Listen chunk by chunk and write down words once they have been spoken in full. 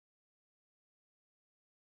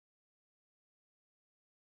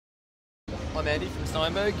I'm Andy from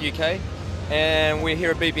Steinberg UK, and we're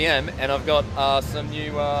here at BPM, and I've got some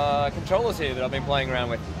new controllers here that I've been playing around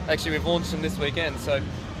with. Actually, we've launched them this weekend, so if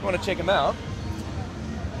you want to check them out.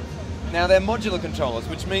 Now, they're modular controllers,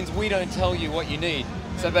 which means we don't tell you what you need.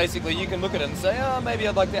 So basically, you can look at it and say, oh, maybe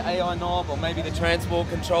I'd like the AI knob, or maybe the transport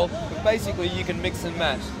control, but basically you can mix and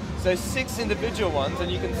match. So 6 individual ones,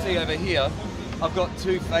 and you can see over here, I've got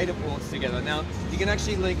 2 fader ports together. Now, you can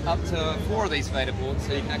actually link up to 4 of these fader ports,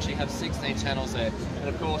 so you can actually have 16 channels there. And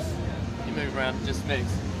of course, you move around and just mix.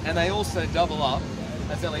 And they also double up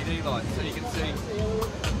as LED lights, so you can see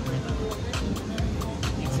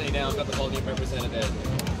now I've got the volume represented there.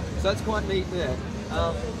 So that's quite neat there.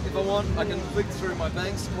 If I want, I can flick through my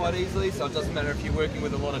banks quite easily, so it doesn't matter if you're working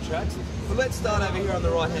with a lot of tracks. But let's start over here on the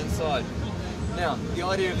right-hand side. Now, the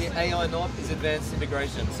idea of the AI knob is advanced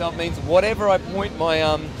integration. So it means whatever I point my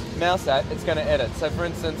mouse at, it's going to edit. So for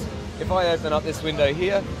instance, if I open up this window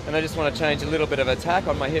here, and I just want to change a little bit of attack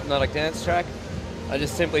on my hypnotic dance track, I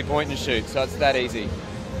just simply point and shoot, so it's that easy.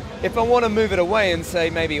 If I want to move it away and say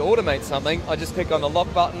maybe automate something, I just click on the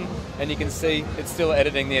lock button, and you can see it's still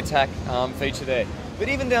editing the attack feature there. But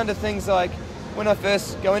even down to things like when I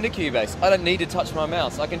first go into Cubase, I don't need to touch my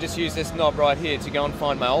mouse. I can just use this knob right here to go and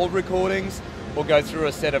find my old recordings, or go through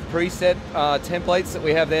a set of preset templates that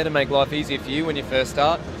we have there to make life easier for you when you first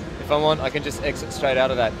start. If I want, I can just exit straight out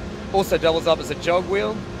of that. Also doubles up as a jog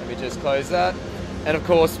wheel. Let me just close that. And of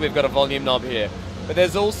course, we've got a volume knob here. But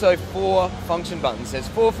there's also 4 function buttons. There's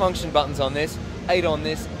 4 function buttons on this, 8 on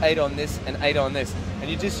this, 8 on this, and 8 on this. And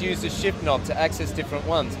you just use the shift knob to access different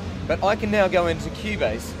ones. But I can now go into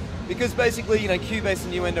Cubase, because basically, you know, Cubase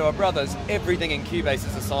and Nuendo are brothers. Everything in Cubase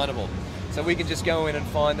is assignable. So we can just go in and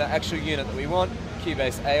find the actual unit that we want,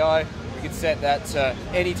 Cubase AI. We can set that to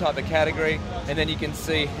any type of category, and then you can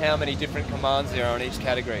see how many different commands there are on each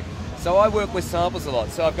category. So I work with samples a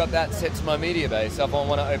lot, so I've got that set to my media base, so if I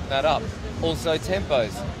want to open that up. Also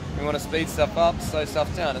tempos. We want to speed stuff up, slow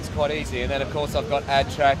stuff down, it's quite easy. And then of course I've got add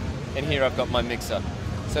track, and here I've got my mixer.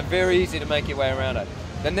 So very easy to make your way around it.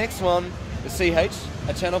 The next one, the CH,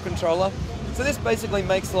 a channel controller. So this basically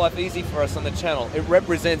makes life easy for us on the channel. It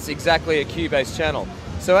represents exactly a Cubase channel.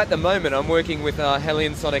 So at the moment I'm working with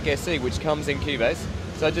Hellion Sonic SE, which comes in Cubase.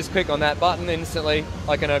 So I just click on that button, instantly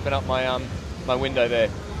I can open up my my window there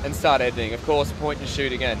and start editing. Of course, point and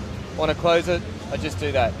shoot again. Want to close it, I just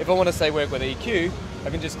do that. If I want to say work with EQ, I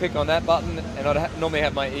can just click on that button, and I'd normally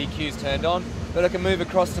have my EQs turned on, but I can move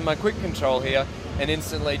across to my quick control here and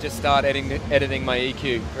instantly just start editing my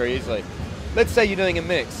EQ very easily. Let's say you're doing a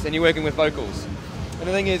mix and you're working with vocals. And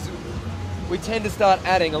the thing is, we tend to start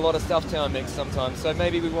adding a lot of stuff to our mix sometimes, so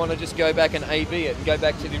maybe we want to just go back and A/B it and go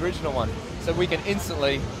back to the original one. So we can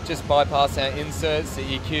instantly just bypass our inserts, the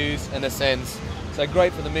EQs, and the sends. So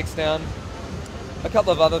great for the mix down. A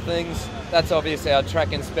couple of other things, that's obviously our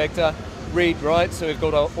track inspector. Read, write, so we've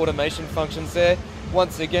got our automation functions there.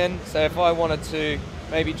 Once again, so if I wanted to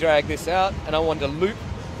maybe drag this out and I wanted to loop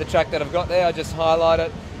the track that I've got there, I just highlight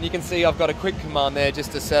it. And you can see I've got a quick command there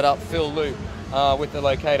just to set up fill loop with the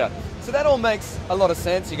locator. So that all makes a lot of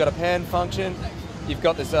sense. You've got a pan function, you've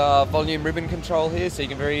got this volume ribbon control here, so you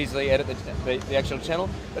can very easily edit the actual channel.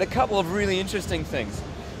 But a couple of really interesting things.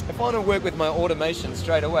 If I want to work with my automation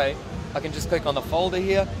straight away, I can just click on the folder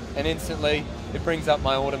here, and instantly it brings up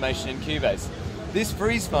my automation in Cubase. This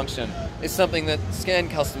freeze function is something that scan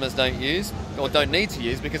customers don't use, or don't need to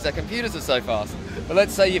use, because their computers are so fast. But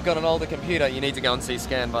let's say you've got an older computer, you need to go and see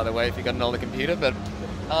scan, by the way, if you've got an older computer, but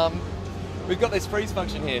we've got this freeze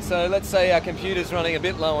function here. So let's say our computer's running a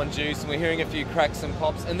bit low on juice, and we're hearing a few cracks and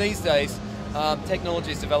pops, and these days,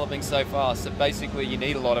 technology is developing so fast that basically you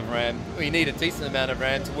need a lot of RAM, or you need a decent amount of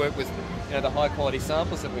RAM to work with, you know, the high quality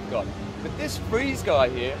samples that we've got. But this freeze guy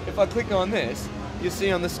here, if I click on this, you'll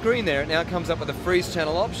see on the screen there, it now comes up with a freeze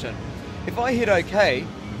channel option. If I hit OK,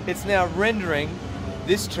 it's now rendering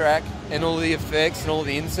this track and all the effects and all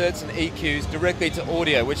the inserts and EQs directly to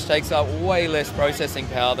audio, which takes up way less processing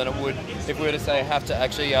power than it would if we were to say have to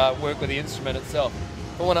actually work with the instrument itself.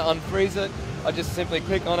 If I want to unfreeze it, I just simply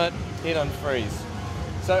click on it, hit unfreeze.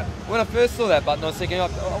 So when I first saw that button, I was thinking,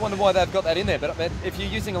 oh, I wonder why they've got that in there. But if you're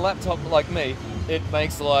using a laptop like me, it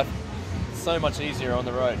makes life so much easier on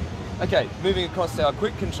the road. Okay, moving across to our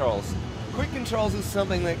quick controls. Quick controls is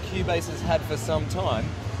something that Cubase has had for some time,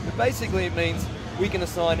 but basically it means we can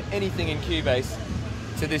assign anything in Cubase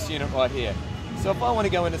to this unit right here. So if I want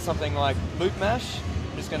to go into something like loop mash,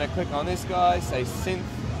 I'm just going to click on this guy, say synth,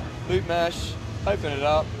 loop mash, open it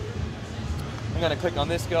up. I'm going to click on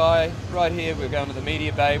this guy right here, we'll go into the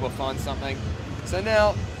media bay, we'll find something. So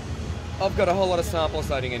now I've got a whole lot of samples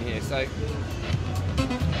loading in here, so you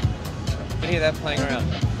can hear that playing around.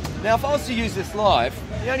 Now if I was to use this live,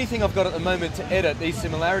 the only thing I've got at the moment to edit these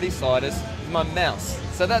similarity sliders is my mouse.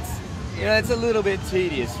 So that's, you know, it's a little bit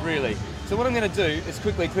tedious really. So what I'm going to do is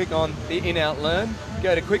quickly click on the in-out learn,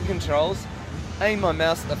 go to quick controls, aim my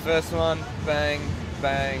mouse at the first one, bang,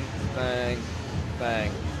 bang, bang,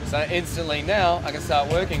 bang. So instantly now I can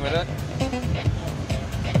start working with it.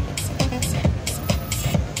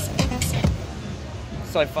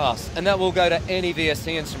 So fast, and that will go to any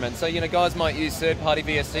VST instrument. So, you know, guys might use third-party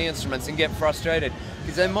VST instruments and get frustrated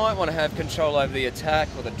because they might want to have control over the attack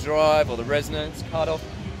or the drive or the resonance, cutoff,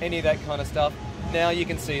 any of that kind of stuff. Now you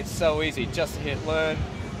can see it's so easy, just to hit learn,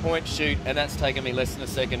 point, shoot, and that's taken me less than a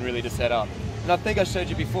second really to set up. And I think I showed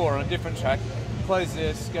you before on a different track. Close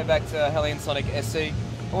this, go back to Hellion Sonic SC. I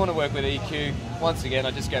want to work with EQ. Once again,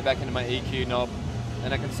 I just go back into my EQ knob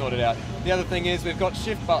and I can sort it out. The other thing is we've got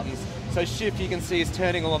shift buttons. So shift, you can see, is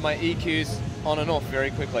turning all of my EQs on and off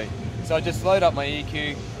very quickly. So I just load up my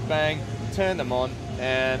EQ, bang, turn them on,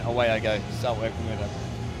 and away I go, start working with it.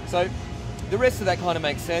 So the rest of that kind of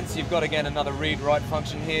makes sense. You've got, again, another read-write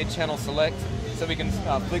function here, channel select, so we can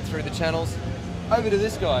flick through the channels. Over to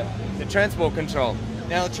this guy, the transport control.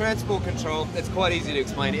 Now the transport control, it's quite easy to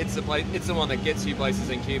explain. It's the one that gets you places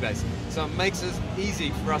in Cubase. So it makes it easy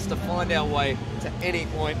for us to find our way to any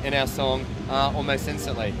point in our song almost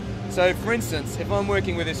instantly. So for instance, if I'm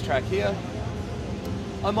working with this track here,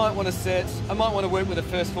 I might want to work with the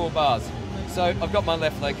first 4 bars. So I've got my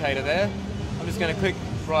left locator there. I'm just going to click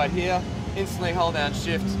right here, instantly hold down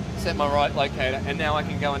shift, set my right locator, and now I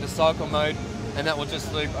can go into cycle mode, and that will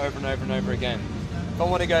just loop over and over and over again. If I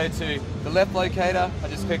want to go to the left locator, I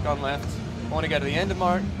just click on left. If I want to go to the end of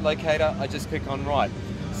my locator, I just click on right.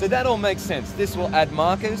 So that all makes sense. This will add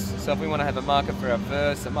markers. So if we want to have a marker for our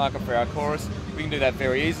verse, a marker for our chorus, we can do that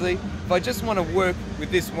very easily. If I just want to work with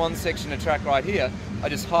this one section of track right here, I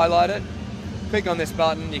just highlight it, click on this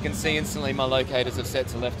button, you can see instantly my locators have set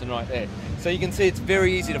to left and right there. So you can see it's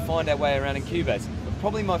very easy to find our way around in Cubase. But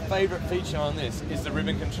probably my favorite feature on this is the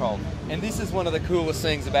ribbon control. And this is one of the coolest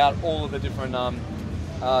things about all of the different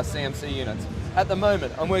CMC units. At the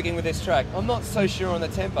moment, I'm working with this track. I'm not so sure on the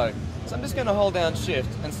tempo. So I'm just going to hold down shift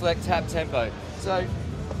and select tap tempo. So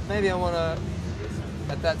maybe I want to,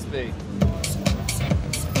 at that speed,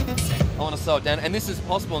 I want to slow it down. And this is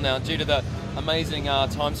possible now due to the amazing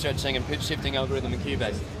time stretching and pitch shifting algorithm in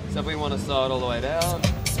Cubase. So if we want to slow it all the way down.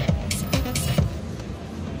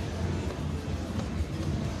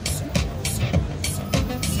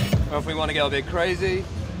 Or if we want to go a bit crazy.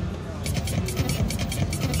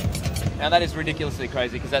 Now that is ridiculously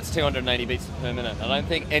crazy because that's 280 beats per minute. I don't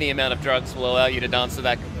think any amount of drugs will allow you to dance to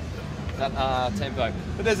that tempo.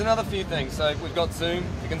 But there's another few things. So we've got zoom.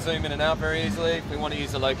 We can zoom in and out very easily. If we want to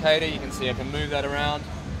use a locator, you can see I can move that around.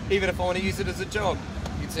 Even if I want to use it as a jog,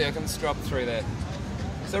 you can see I can strop through there.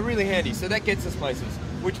 So really handy. So that gets us places.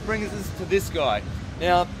 Which brings us to this guy.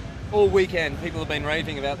 Now, all weekend people have been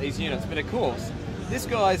raving about these units, but of course, this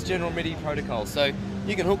guy's general MIDI protocol. So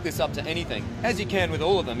you can hook this up to anything, as you can with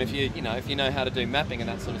all of them if you know how to do mapping and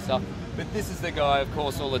that sort of stuff. But this is the guy, of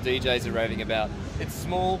course, all the DJs are raving about. It's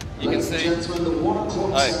small, you can see. Ladies and gentlemen, the 1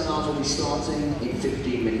 o'clock seminar will be starting in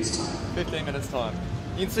 15 minutes time. 15 minutes time.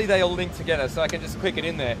 You can see they all link together, so I can just click it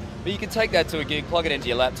in there. But you can take that to a gig, plug it into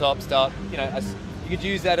your laptop, start, you could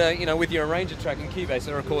use that, with your arranger track in Cubase,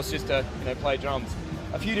 or of course just to, play drums.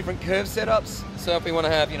 A few different curve setups. So if we want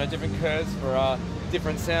to have, different curves for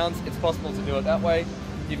different sounds, it's possible to do it that way.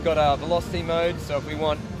 You've got a velocity mode, so if we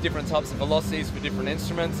want different types of velocities for different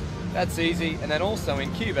instruments, that's easy. And then also in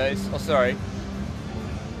Cubase,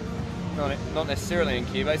 not necessarily in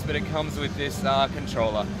Cubase, but it comes with this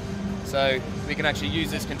controller. So we can actually use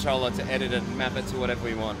this controller to edit it and map it to whatever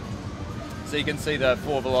we want. So you can see the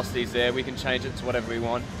 4 velocities there, we can change it to whatever we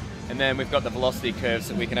want. And then we've got the velocity curves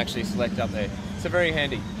that we can actually select up there. So very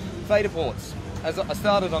handy. Fader ports. As I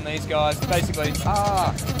started on these guys, basically,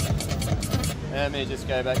 let me just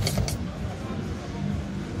go back.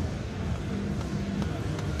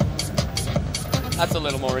 That's a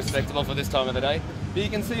little more respectable for this time of the day. But you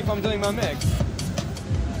can see if I'm doing my mix,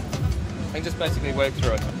 I can just basically work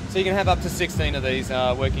through it. So you can have up to 16 of these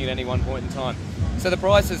working at any one point in time. So the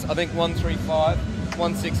price is, I think,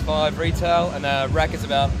 $165 retail, and the rack is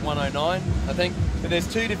about $109, I think. But there's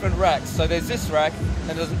 2 different racks. So there's this rack,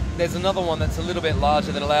 and there's another one that's a little bit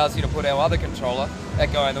larger that allows you to put our other controller,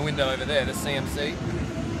 that guy in the window over there, the CMC.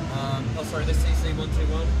 The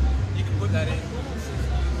CC121. You can put that in.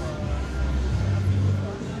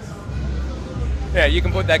 Yeah, you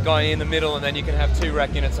can put that guy in the middle, and then you can have 2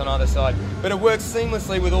 rack units on either side. But it works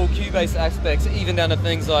seamlessly with all Cubase aspects, even down to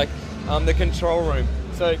things like the control room.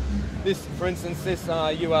 So this, for instance, this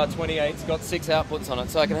UR28's got 6 outputs on it,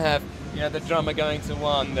 so I can have, you know, the drummer going to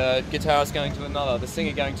one, the guitarist going to another, the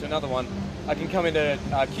singer going to another one. I can come into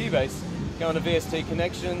Cubase, go into VST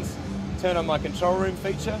connections, turn on my control room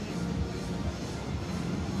feature.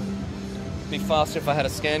 Be faster if I had a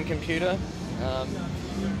scan computer.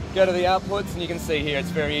 Go to the outputs, and you can see here it's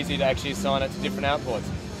very easy to actually assign it to different outputs.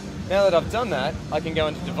 Now that I've done that, I can go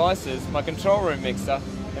into devices, my control room mixer,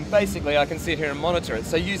 and basically I can sit here and monitor it.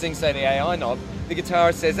 So using, say, the AI knob, the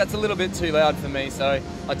guitarist says that's a little bit too loud for me, so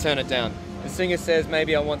I turn it down. The singer says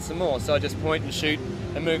maybe I want some more, so I just point and shoot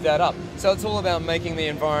and move that up. So it's all about making the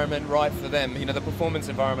environment right for them, you know, the performance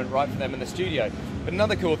environment right for them in the studio. But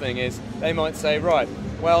another cool thing is they might say, right,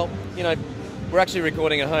 well, you know, we're actually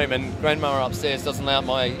recording at home and grandma upstairs doesn't allow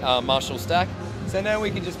my Marshall stack. So now we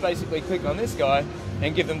can just basically click on this guy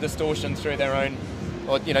and give them distortion through their own,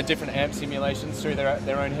 or, you know, different amp simulations through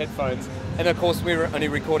their own headphones. And of course we're only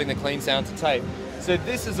recording the clean sound to tape. So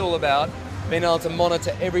this is all about being able to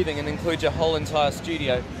monitor everything and include your whole entire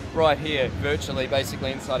studio right here, virtually,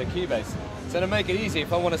 basically inside of Cubase. So to make it easy,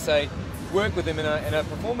 if I want to, say, work with them in a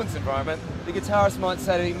performance environment, the guitarist might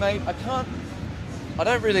say to me, mate, I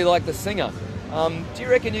don't really like the singer. Do you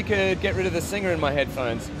reckon you could get rid of the singer in my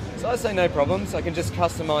headphones? So I say no problems, I can just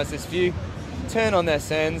customize this view, turn on their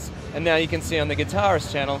sends, and now you can see on the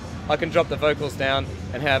guitarist channel, I can drop the vocals down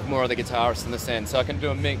and have more of the guitarist in the send. So I can do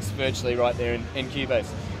a mix virtually right there in Cubase.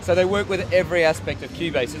 So they work with every aspect of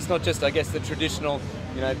Cubase. It's not just, I guess, the traditional,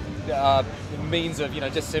 you know, means of, you know,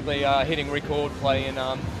 just simply hitting record, play,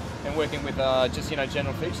 and working with just, you know,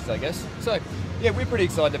 general features, I guess. So yeah, we're pretty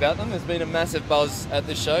excited about them. There's been a massive buzz at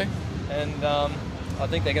this show, and I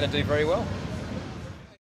think they're going to do very well.